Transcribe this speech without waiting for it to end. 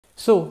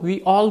So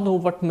we all know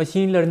what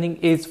machine learning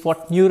is,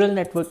 what neural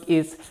network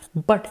is,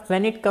 but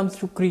when it comes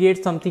to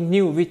create something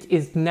new which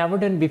is never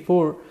done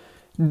before,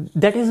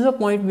 that is the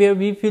point where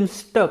we feel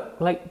stuck.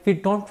 Like we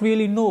don't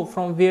really know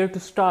from where to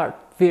start,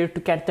 where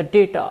to get the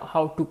data,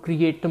 how to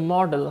create the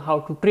model, how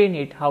to train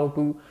it, how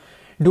to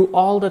do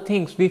all the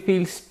things. We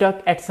feel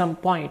stuck at some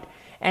point.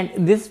 And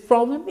this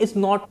problem is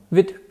not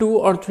with 2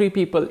 or 3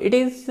 people. It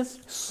is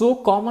just so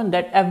common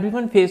that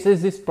everyone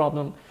faces this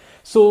problem.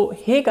 So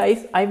hey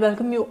guys, I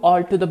welcome you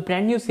all to the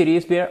brand new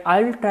series where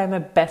I will try my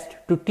best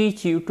to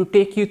teach you, to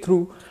take you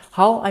through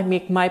how I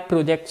make my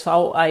projects,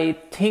 how I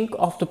think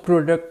of the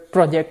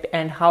project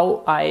and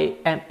how I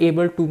am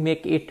able to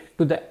make it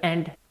to the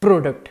end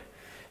product.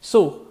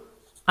 So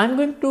I'm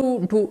going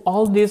to do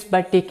all this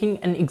by taking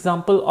an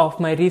example of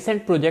my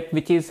recent project,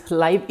 which is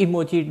live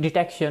emoji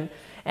detection.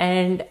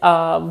 And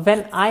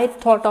when I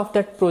thought of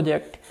that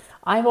project,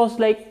 I was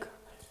like,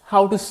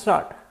 how to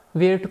start,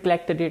 where to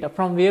collect the data,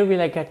 from where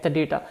will I get the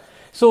data.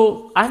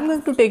 So I'm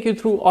going to take you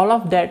through all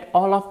of that,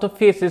 all of the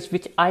phases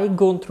which I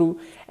go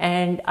through,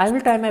 and I will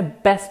try my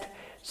best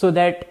so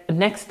that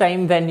next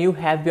time when you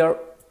have your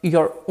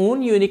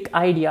own unique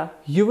idea,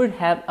 you will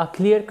have a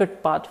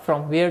clear-cut path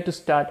from where to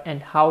start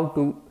and how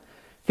to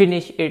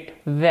finish it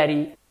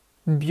very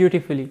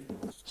beautifully.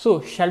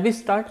 So shall we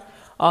start?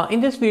 In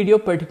this video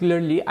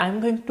particularly, I'm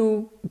going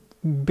to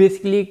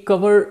basically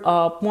cover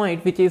a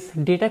point which is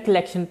data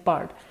collection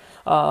part,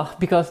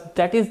 because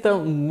that is the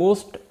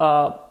most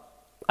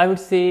I would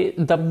say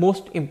the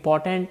most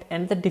important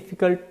and the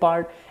difficult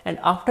part. And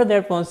after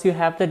that, once you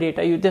have the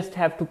data, you just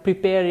have to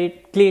prepare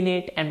it, clean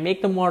it, and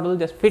make the model,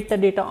 just fit the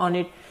data on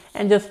it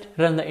and just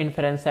run the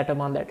inference setup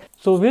on that.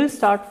 So we'll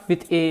start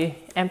with a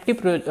empty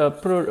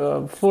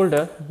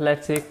folder,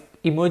 let's say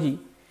emoji,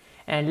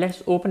 and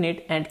let's open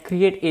it and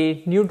create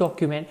a new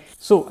document.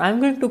 So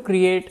I'm going to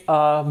create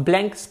a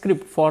blank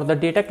script for the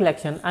data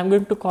collection. I'm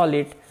going to call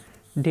it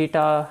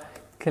data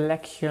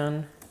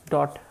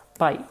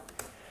collection.py.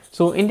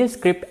 So in this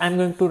script, I'm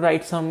going to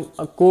write some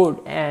code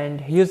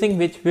and using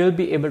which we'll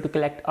be able to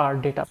collect our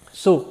data.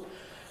 So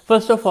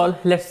first of all,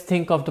 let's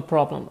think of the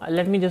problem.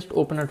 Let me just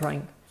open a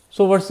drawing.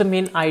 So what's the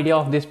main idea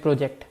of this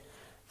project?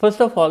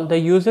 First of all, the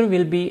user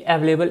will be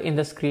available in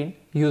the screen.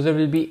 User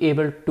will be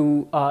able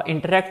to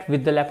interact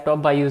with the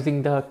laptop by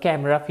using the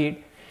camera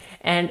feed,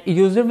 and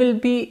user will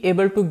be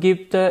able to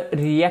give the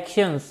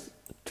reactions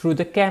through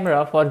the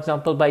camera, for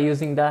example, by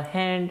using the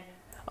hand,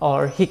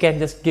 or he can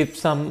just give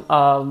some,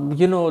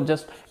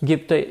 just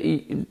give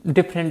the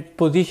different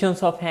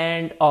positions of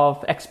hand,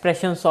 of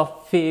expressions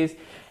of face,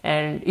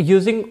 and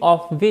using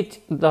of which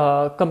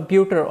the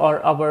computer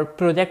or our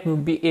project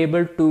would be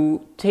able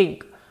to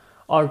think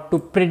or to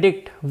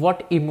predict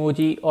what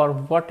emoji or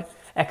what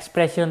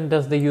expression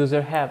does the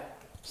user have.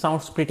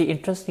 Sounds pretty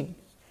interesting,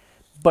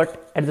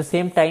 but at the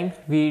same time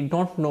we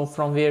don't know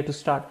from where to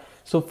start.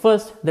 So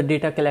first, the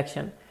data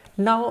collection.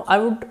 Now I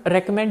would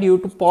recommend you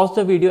to pause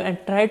the video and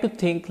try to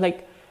think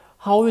like,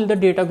 how will the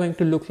data going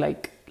to look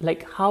like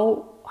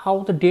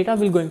how the data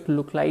will going to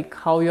look like,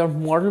 how your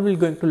model will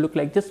going to look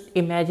like. Just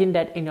imagine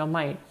that in your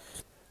mind.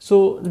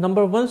 So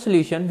number one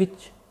solution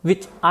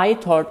which I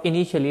thought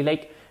initially,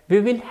 like we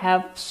will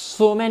have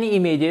so many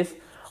images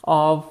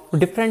of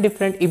different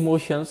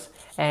emotions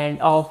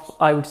and of,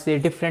 I would say,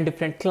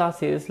 different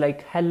classes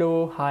like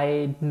hello,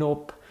 hi,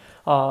 nope,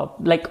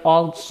 like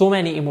all so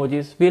many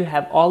emojis. We'll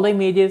have all the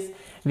images.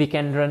 We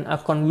can run a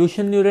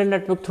convolution neural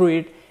network through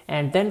it,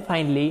 and then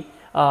finally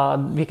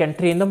we can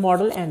train the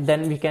model and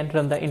then we can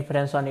run the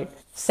inference on it.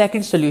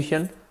 Second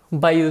solution,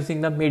 by using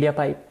the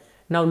mediapipe.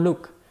 Now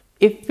look,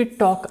 if we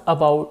talk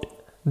about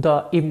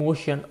the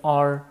emotion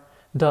or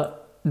the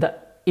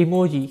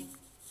emoji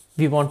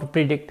we want to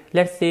predict,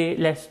 let's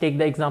take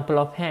the example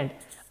of hand.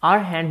 Our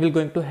hand will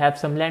going to have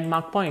some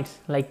landmark points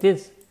like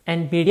this,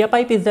 and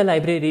mediapipe is the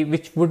library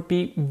which would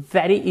be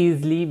very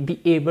easily be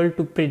able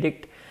to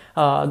predict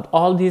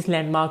all these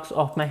landmarks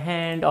of my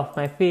hand, of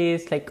my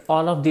face, like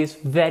all of this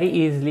very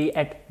easily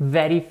at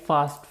very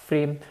fast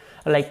frame,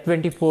 like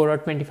 24 or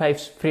 25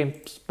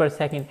 frames per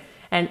second.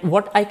 And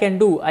what I can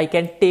do, I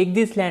can take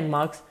these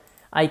landmarks,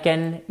 I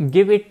can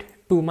give it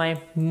to my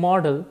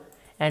model,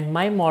 and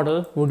my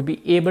model would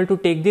be able to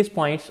take these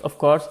points, of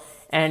course,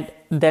 and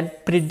then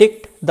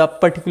predict the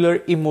particular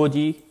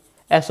emoji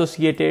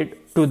associated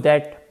to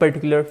that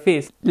particular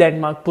face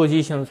landmark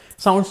positions.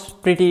 Sounds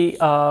pretty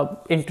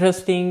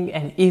interesting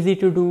and easy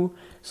to do.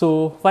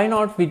 So why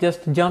not we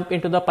just jump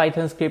into the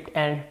Python script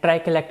and try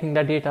collecting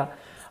the data.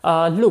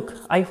 Look,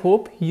 I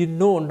hope you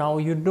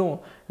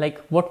know like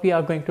what we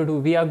are going to do.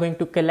 We are going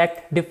to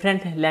collect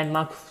different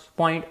landmark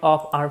point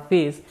of our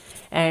face,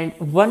 and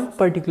one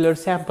particular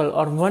sample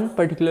or one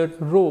particular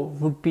row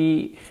would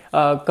be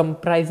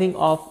comprising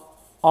of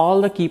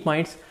all the key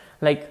points,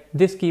 like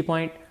this key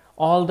point,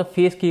 all the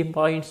face key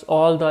points,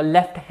 all the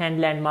left hand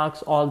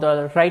landmarks, all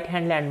the right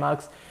hand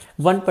landmarks.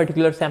 One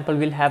particular sample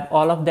will have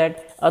all of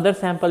that, other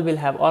sample will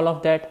have all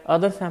of that,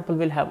 other sample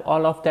will have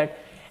all of that,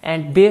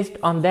 and based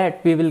on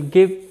that we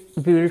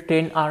will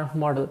train our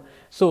model.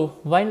 So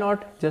why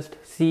not just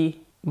see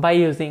by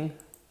using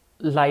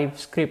live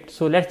script.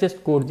 So let's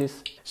just code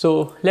this.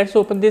 So let's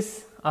open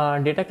this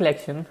data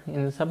collection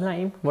in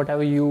Sublime,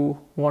 whatever you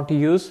want to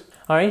use.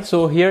 All right,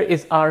 so here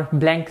is our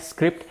blank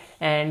script.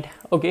 And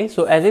okay,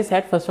 so as I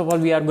said, first of all,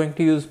 we are going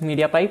to use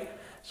mediapipe.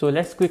 So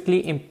let's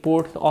quickly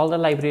import all the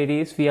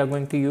libraries we are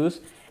going to use.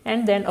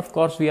 And then of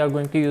course we are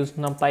going to use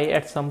numpy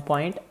at some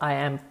point. I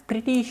am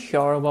pretty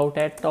sure about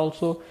that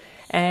also.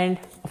 And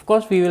of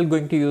course we will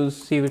going to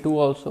use CV2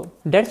 also.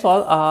 That's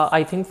all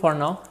I think for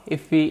now.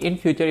 If we in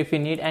future, if we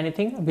need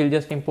anything, we'll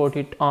just import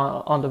it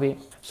on the way.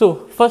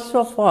 So first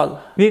of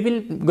all, we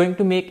will going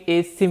to make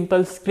a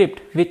simple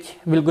script which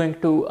will going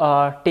to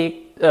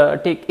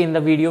take in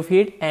the video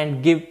feed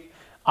and give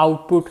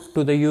output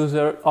to the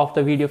user of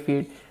the video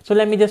feed. So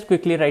let me just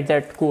quickly write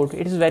that code.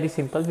 It is very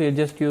simple. We'll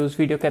just use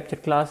video capture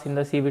class in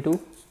the CV2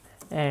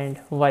 and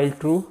while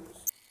true.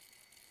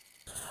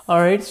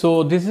 Alright,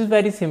 so this is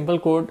very simple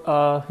code.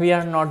 We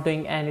are not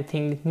doing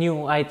anything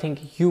new. I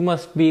think you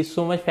must be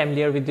so much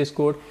familiar with this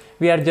code.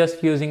 We are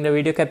just using the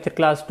video capture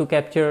class to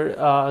capture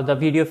the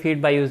video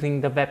feed by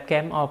using the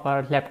webcam of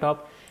our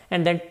laptop,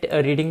 and then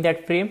reading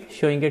that frame,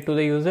 showing it to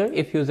the user.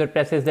 If user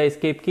presses the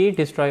escape key,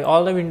 destroy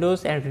all the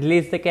windows and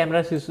release the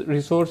camera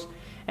resource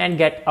and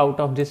get out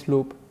of this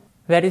loop.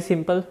 Very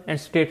simple and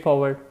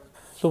straightforward.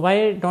 So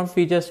why don't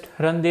we just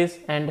run this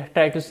and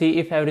try to see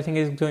if everything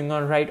is going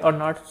on right or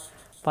not.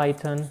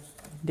 Python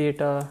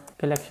data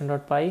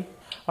collection.py.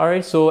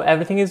 Alright, so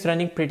everything is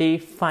running pretty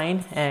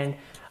fine, and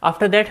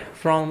after that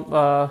from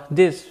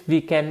this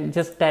we can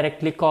just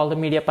directly call the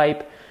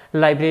mediapipe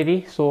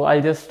library. So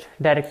I'll just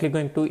directly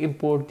going to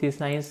import these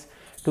lines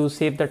to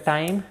save the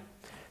time.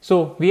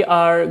 So we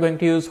are going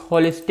to use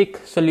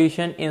holistic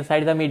solution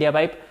inside the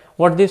mediapipe.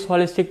 What this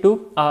holistic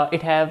do?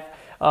 It have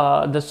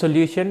the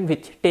solution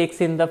which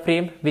takes in the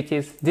frame, which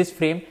is this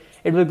frame.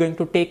 It will going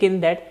to take in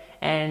that,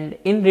 and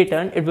in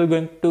return it will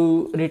going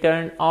to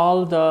return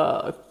all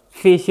the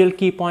facial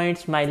key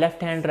points, my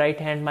left hand, right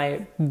hand,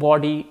 my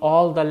body,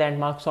 all the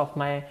landmarks of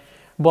my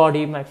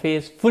body, my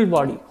face, full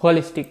body,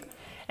 holistic.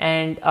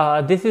 And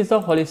this is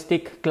the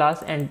holistic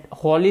class, and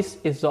holis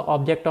is the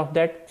object of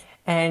that,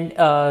 and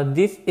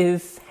this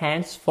is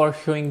hands for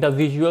showing the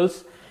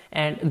visuals,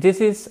 and this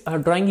is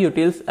drawing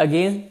utils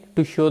again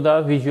to show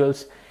the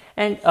visuals.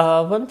 And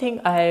one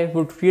thing I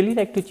would really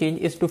like to change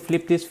is to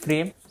flip this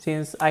frame,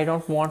 since I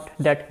don't want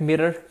that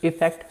mirror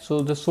effect.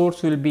 So the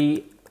source will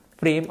be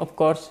frame, of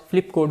course,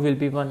 flip code will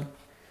be one,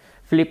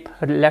 flip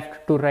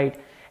left to right.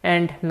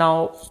 And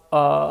now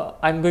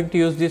I'm going to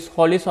use this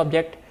holis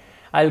object.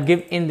 I'll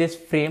give in this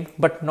frame,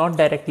 but not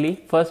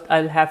directly. First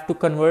I'll have to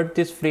convert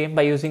this frame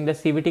by using the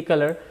CVT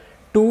color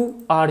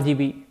to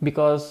RGB,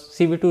 because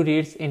CV2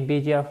 reads in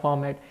BGR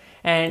format.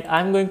 And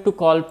I'm going to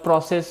call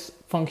process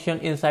function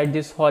inside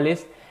this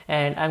holis,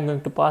 and I'm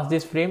going to pass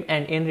this frame,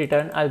 and in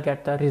return I'll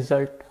get the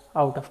result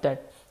out of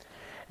that.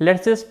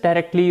 Let's just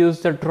directly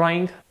use the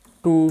drawing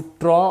to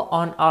draw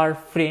on our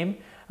frame,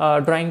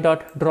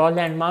 drawing.draw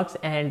landmarks,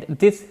 and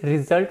this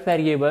result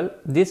variable,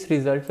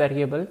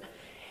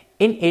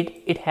 in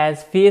it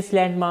has face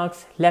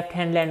landmarks, left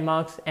hand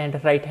landmarks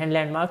and right hand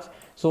landmarks.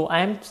 So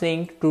I am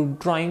saying to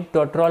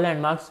drawing.draw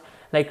landmarks,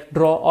 like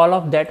draw all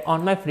of that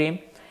on my frame,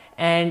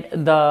 and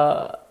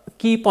the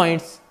key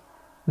points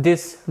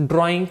this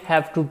drawing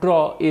have to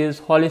draw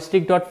is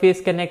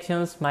holistic.face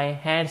connections, my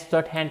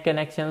hands.hand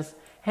connections,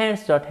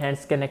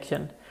 hands.hands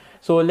connection.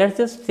 So let's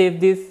just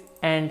save this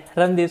and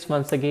run this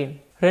once again.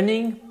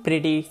 Running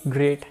pretty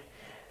great.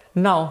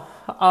 Now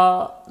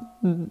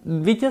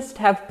we just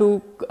have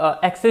to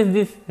access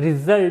this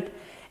result,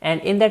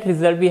 and in that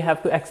result we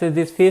have to access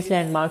this face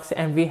landmarks,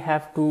 and we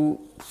have to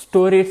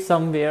store it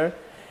somewhere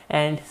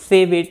and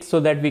save it so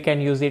that we can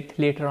use it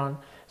later on.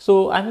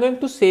 So I'm going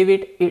to save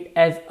it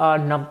as a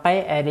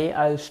numpy array.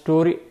 I'll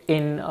store it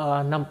in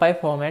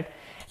numpy format.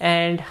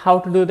 And how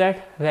to do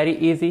that? Very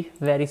easy,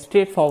 very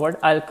straightforward.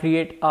 I'll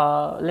create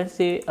let's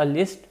say a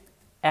list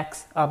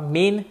x, a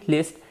main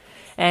list,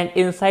 and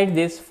inside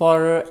this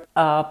for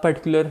a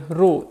particular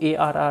row,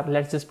 ARR,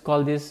 let's just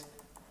call this,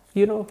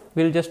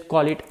 we'll just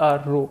call it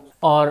a row,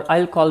 or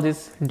I'll call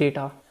this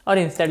data. Or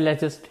instead,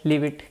 let's just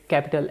leave it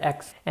capital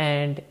X,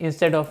 and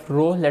instead of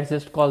row, let's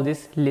just call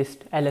this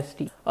list,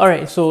 LST.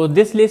 Alright, so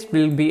this list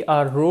will be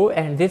a row,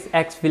 and this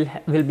X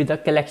will be the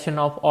collection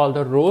of all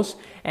the rows,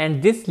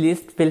 and this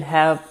list will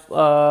have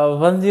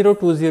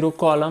 1020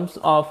 columns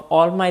of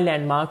all my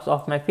landmarks,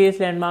 of my face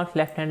landmark,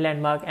 left hand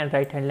landmark and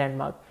right hand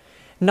landmark.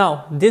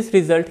 Now this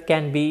result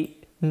can be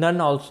none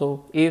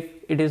also if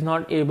it is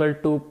not able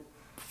to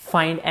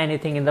find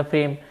anything in the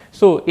frame.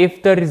 So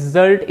if the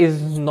result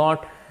is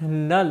not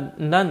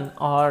none,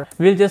 or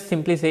we'll just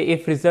simply say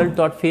if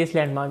result.face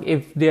landmark,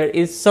 if there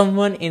is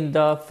someone in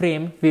the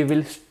frame, we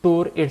will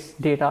store its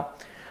data.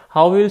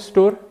 How we will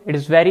store? It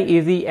is very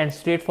easy and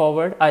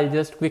straightforward. I'll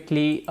just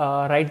quickly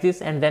write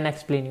this and then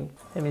explain you.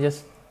 Let me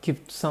just give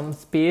some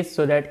space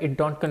so that it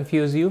don't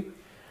confuse you.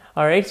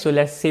 Alright, so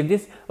let's save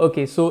this.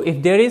 Okay, so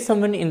if there is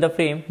someone in the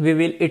frame, we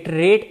will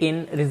iterate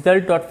in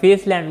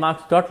result.face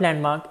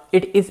landmarks.landmark.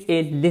 It is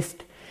a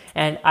list,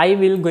 and I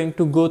will going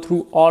to go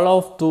through all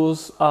of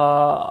those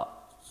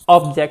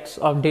objects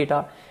of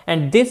data,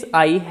 and this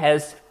I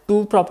has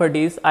two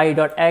properties,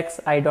 I.x,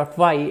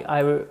 I.y.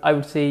 I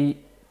would say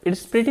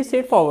it's pretty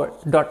straightforward.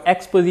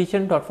 .x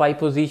position, .y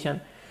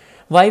position.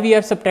 Why we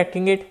are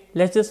subtracting it?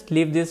 Let's just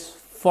leave this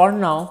for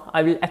now.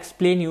 I will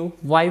explain you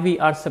why we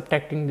are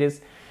subtracting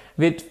this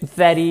with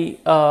very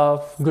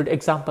good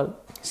example.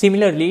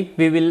 Similarly,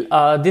 we will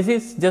this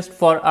is just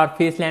for our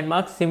face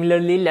landmarks.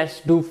 Similarly,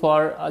 let's do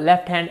for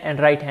left hand and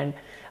right hand.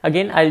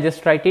 Again, I'll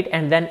just write it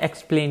and then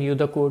explain you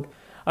the code.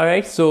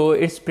 Alright, so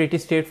it's pretty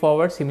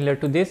straightforward, similar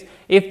to this.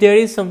 If there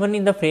is someone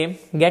in the frame,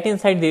 get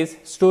inside this,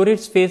 store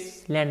its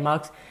face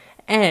landmarks,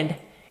 and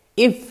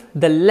if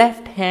the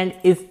left hand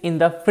is in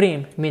the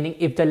frame, meaning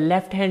if the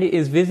left hand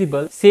is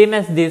visible, same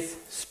as this,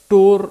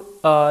 store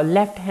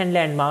left hand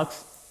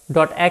landmarks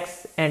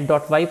 .x and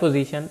 .y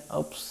position.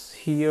 Oops,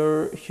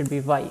 here should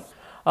be y.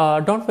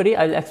 Don't worry,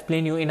 I'll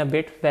explain you in a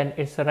bit when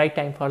it's the right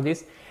time for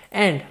this.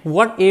 And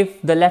what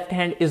if the left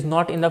hand is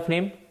not in the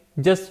frame?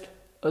 Just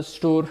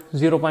store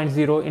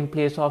 0.0 in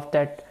place of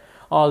that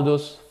all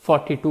those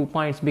 42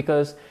 points,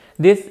 because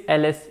this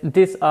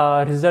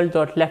result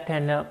dot left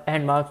hand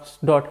landmarks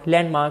dot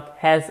landmark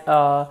has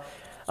a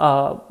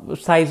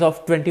size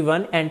of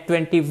 21, and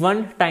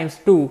 21 times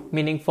 2,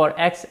 meaning for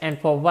x and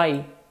for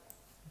y,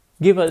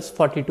 give us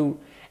 42,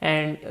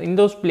 and in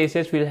those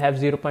places we'll have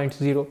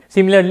 0.0.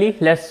 Similarly,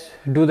 let's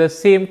do the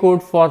same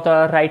code for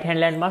the right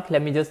hand landmark.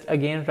 Let me just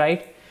again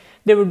write.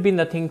 There would be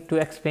nothing to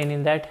explain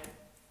in that.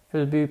 It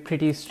will be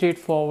pretty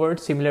straightforward,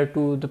 similar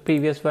to the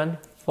previous one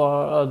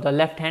for the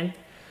left hand.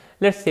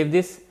 Let's save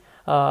this.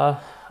 Okay,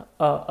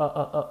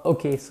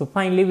 so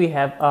finally we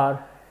have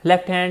our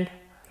left hand,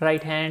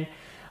 right hand,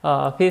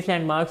 face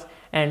landmarks,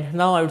 and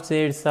now I would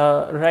say it's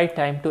the right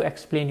time to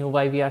explain you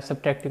why we are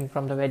subtracting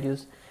from the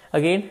values.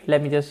 Again,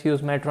 let me just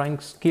use my drawing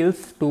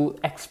skills to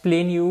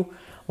explain you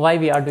why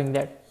we are doing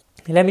that.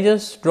 Let me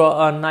just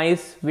draw a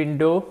nice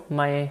window,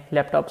 my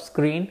laptop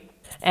screen.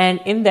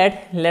 And in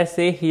that, let's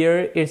say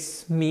here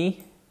it's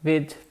me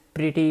with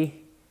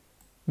pretty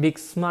big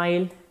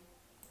smile.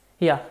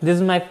 Yeah, this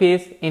is my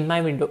face in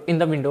my window, in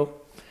the window.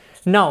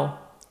 Now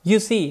you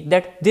see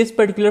that this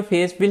particular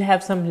face will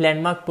have some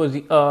landmark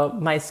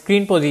my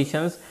screen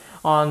positions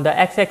on the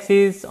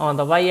x-axis, on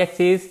the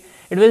y-axis.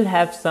 It will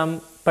have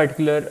some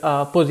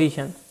particular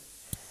position.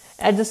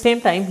 At the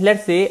same time,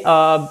 let's say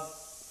I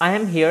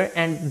am here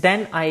and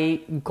then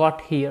I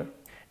got here.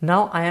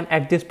 Now I am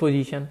at this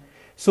position.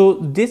 So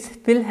this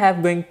will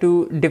have going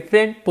to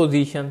different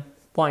position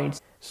points.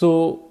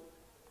 So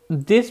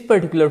this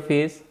particular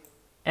phase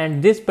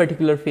and this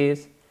particular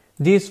phase,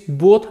 these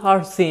both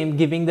are same,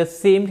 giving the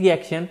same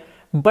reaction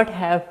but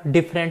have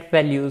different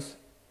values.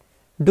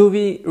 Do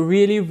we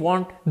really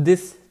want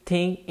this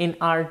thing in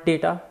our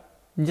data?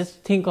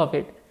 Just think of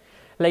it.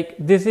 Like,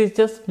 this is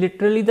just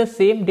literally the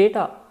same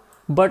data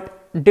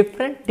but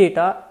different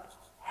data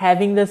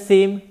having the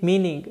same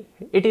meaning.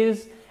 It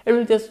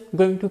will just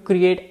going to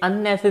create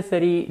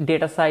unnecessary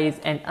data size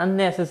and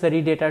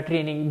unnecessary data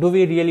training. Do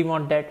we really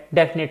want that?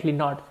 Definitely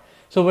not.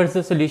 So what's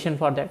the solution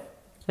for that?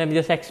 Let me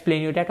just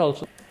explain you that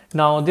also.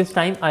 Now this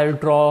time I'll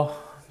draw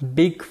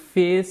big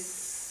face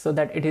so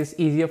that it is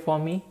easier for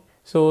me.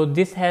 So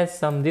this has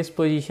some this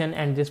position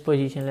and this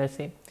position, let's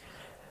say.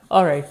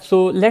 Alright,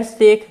 so let's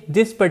take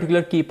this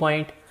particular key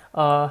point,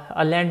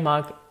 a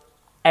landmark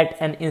at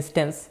an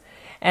instance,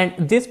 and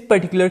this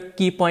particular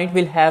key point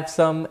will have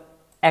some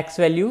x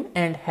value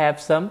and have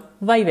some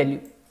y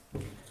value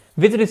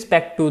with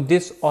respect to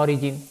this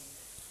origin.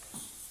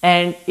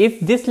 And if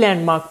this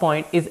landmark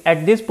point is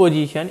at this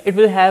position, it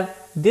will have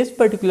this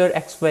particular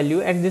x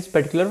value and this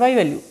particular y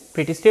value.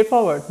 Pretty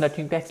straightforward,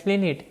 nothing to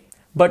explain it.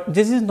 But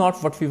this is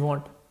not what we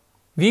want.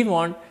 We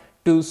want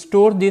to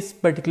store this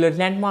particular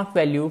landmark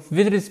value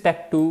with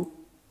respect to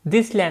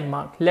this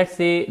landmark. Let's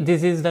say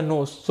this is the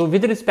nose. So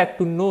with respect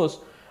to nose,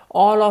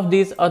 all of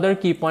these other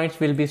key points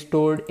will be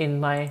stored in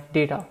my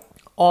data.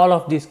 All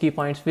of these key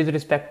points with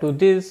respect to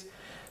this.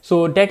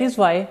 So that is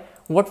why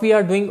what we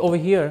are doing over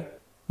here,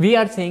 we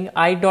are saying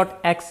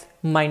I.x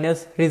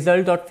minus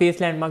result.face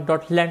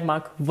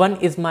landmark 1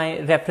 is my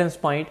reference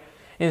point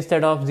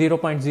instead of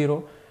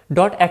 0.0.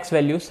 Dot x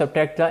value,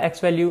 subtract the x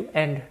value,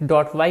 and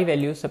dot y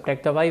value,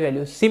 subtract the y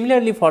value.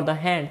 Similarly for the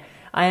hand,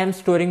 I am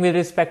storing with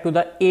respect to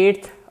the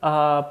eighth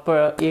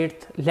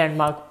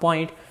landmark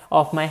point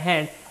of my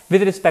hand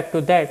with respect to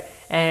that,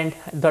 and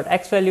dot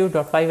x value,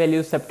 dot y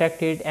value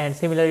subtracted, and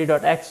similarly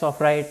dot x of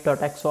right,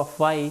 dot x of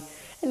y,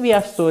 and we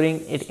are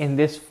storing it in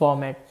this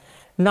format.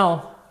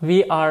 Now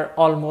we are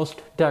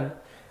almost done.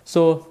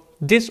 So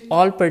this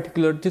all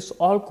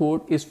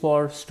code is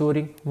for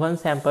storing one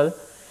sample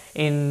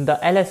in the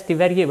LST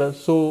variable.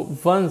 So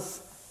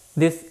once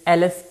this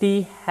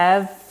LST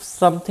have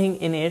something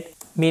in it,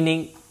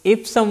 meaning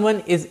if someone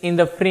is in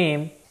the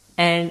frame,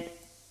 and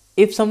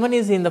if someone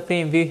is in the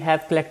frame, we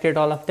have collected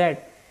all of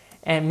that,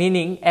 and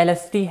meaning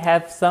LST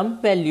have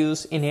some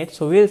values in it.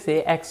 So we'll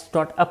say x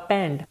dot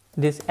append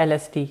this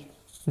LST.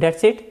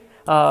 That's it.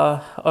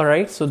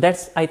 Alright, so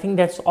I think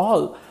that's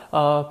all.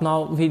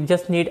 Now we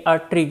just need a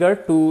trigger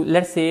to,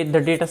 let's say, the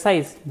data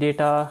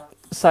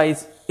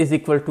size is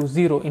equal to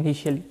 0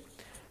 initially.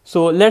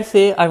 So let's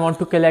say I want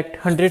to collect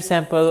 100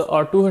 sample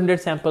or 200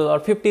 sample or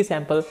 50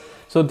 sample.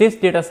 So this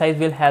data size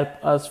will help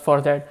us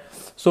for that.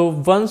 So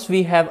once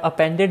we have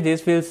appended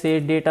this, we'll say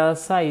data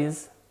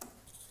size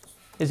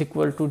is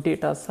equal to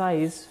data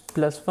size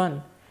plus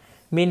 1,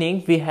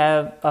 meaning we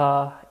have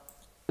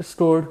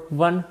stored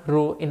one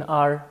row in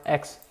our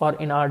X or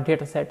in our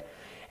data set.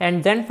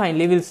 And then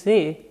finally we'll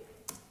say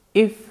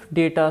if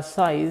data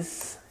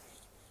size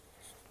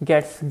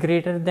gets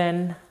greater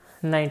than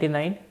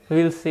 99,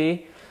 we'll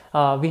say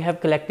we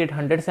have collected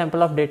 100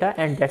 sample of data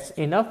and that's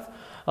enough.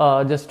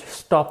 Just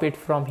stop it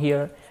from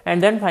here.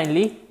 And then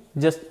finally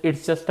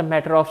it's just a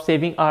matter of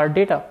saving our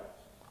data.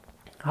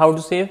 How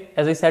to save?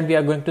 As I said, we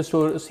are going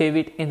to save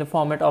it in the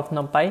format of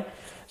numpy.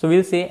 So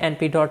we'll say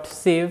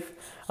np.save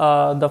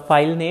the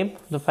file name,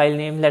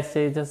 let's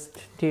say just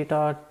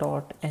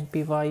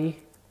data.npy,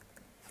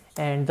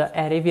 and the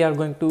array we are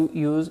going to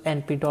use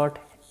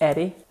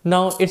np.array.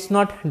 Now it's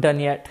not done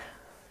yet.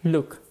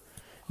 Look,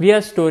 we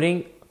are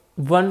storing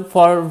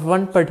for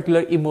one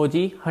particular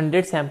emoji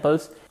 100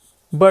 samples,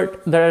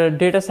 but the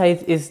data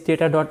size is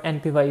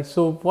data.npy.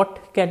 So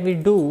what can we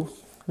do?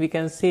 We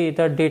can say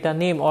the data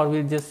name, or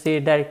we'll just say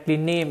directly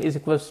name is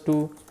equals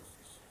to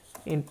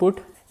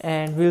input,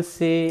 and we'll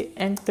say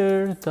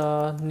enter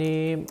the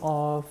name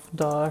of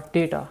the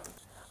data.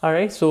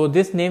 Alright, so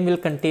this name will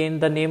contain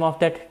the name of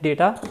that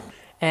data,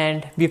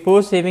 and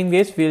before saving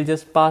this we'll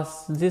just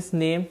pass this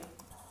name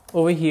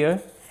over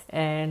here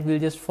and we'll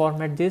just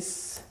format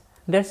this.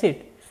 That's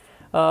it.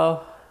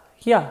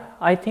 Yeah,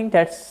 I think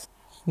that's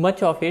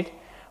much of it.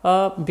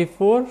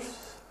 Before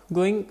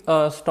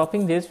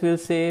stopping this, we'll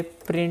say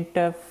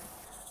printf,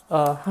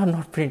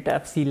 not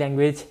printf, C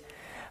language,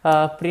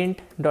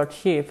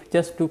 print.shape,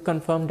 just to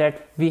confirm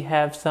that we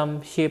have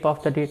some shape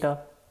of the data.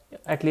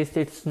 At least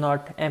it's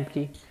not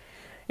empty.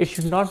 It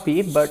should not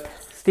be, but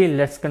still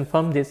let's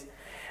confirm this.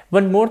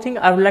 One more thing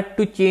I would like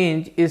to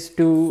change is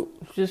to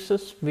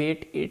just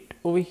wait it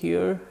over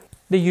here.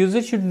 The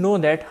user should know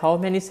that how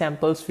many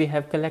samples we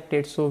have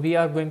collected. So we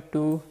are going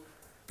to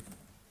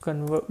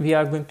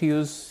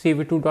use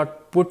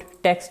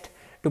cv2.putText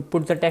to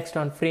put the text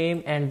on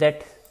frame, and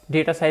that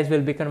data size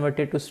will be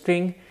converted to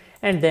string.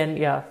 And then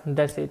yeah,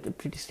 that's it.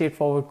 Pretty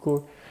straightforward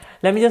code.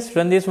 Let me just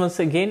run this once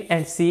again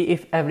and see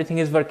if everything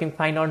is working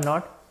fine or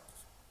not.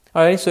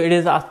 Alright, so it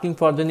is asking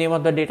for the name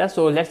of the data.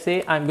 So let's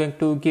say I'm going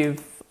to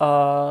give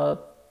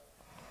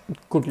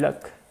good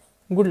luck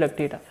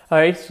data.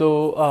 Alright,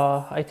 so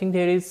I think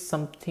there is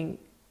something,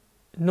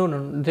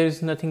 no, there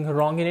is nothing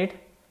wrong in it.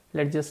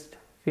 Let's just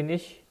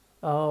finish.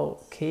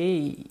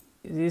 Okay,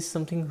 there is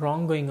something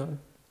wrong going on.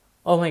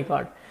 Oh my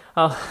god.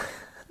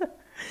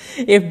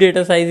 If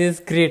data size is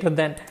greater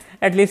than,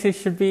 at least it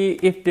should be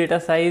if data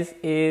size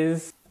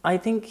is, I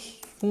think,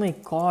 oh my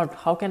god,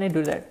 how can I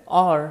do that?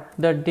 Or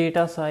the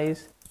data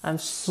size, I'm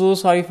so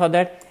sorry for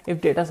that. If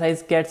data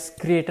size gets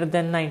greater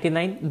than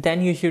 99,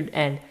 then you should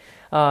end.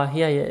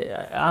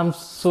 Yeah, I'm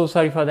so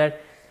sorry for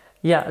that.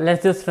 Yeah,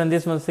 let's just run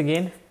this once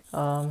again.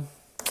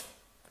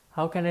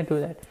 How can I do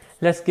that?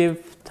 Let's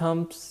give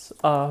thumbs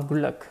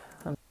good luck.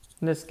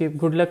 Let's give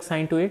good luck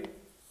sign to it.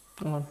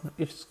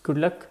 It's good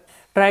luck.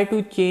 Try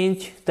to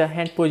change the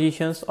hand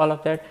positions, all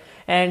of that,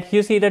 and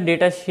you see the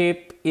data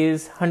shape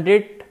is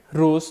 100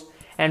 rows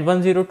and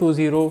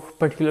 1020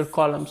 particular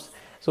columns.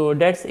 So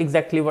that's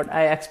exactly what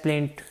I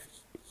explained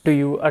to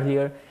you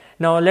earlier.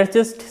 Now let's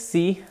just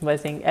see by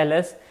saying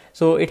ls.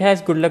 So it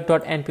has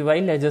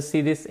goodluck.npy. Let's just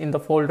see this in the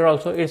folder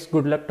also. It's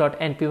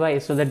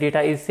goodluck.npy. So the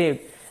data is saved.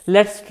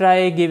 Let's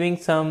try giving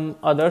some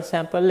other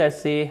sample.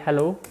 Let's say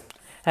hello.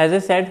 As I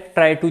said,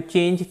 try to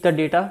change the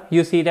data.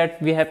 You see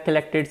that we have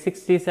collected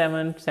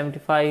 67,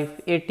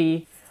 75,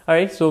 80.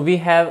 Alright, so we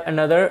have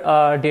another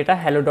data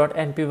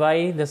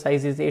hello.npy. The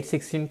size is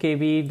 816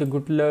 KB, the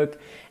good luck.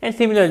 And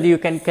similarly, you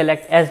can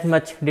collect as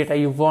much data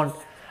you want.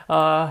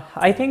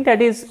 I think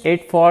that is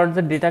it for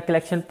the data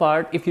collection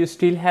part. If you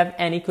still have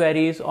any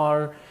queries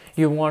or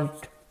you want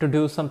to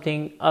do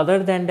something other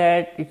than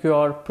that, if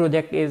your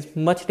project is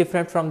much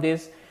different from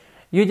this,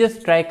 you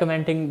just try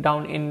commenting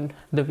down in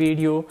the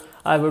video.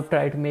 I would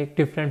try to make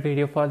different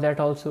video for that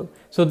also.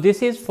 So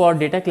this is for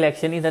data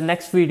collection. In the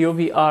next video,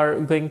 we are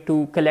going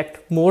to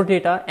collect more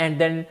data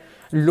and then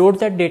load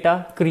that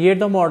data, create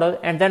the model,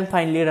 and then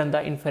finally run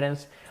the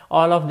inference.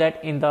 All of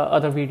that in the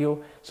other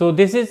video. So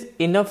this is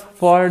enough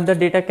for the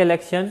data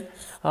collection.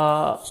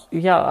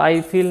 Yeah,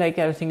 I feel like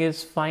everything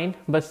is fine,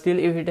 but still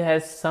if it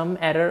has some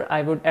error,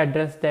 I would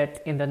address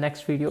that in the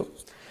next video.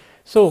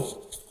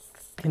 So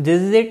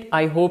this is it.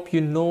 I hope you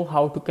know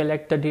how to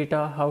collect the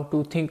data, how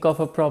to think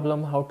of a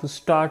problem, how to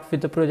start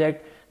with the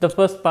project. The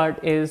first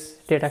part is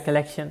data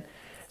collection.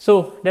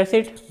 So that's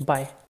it. Bye.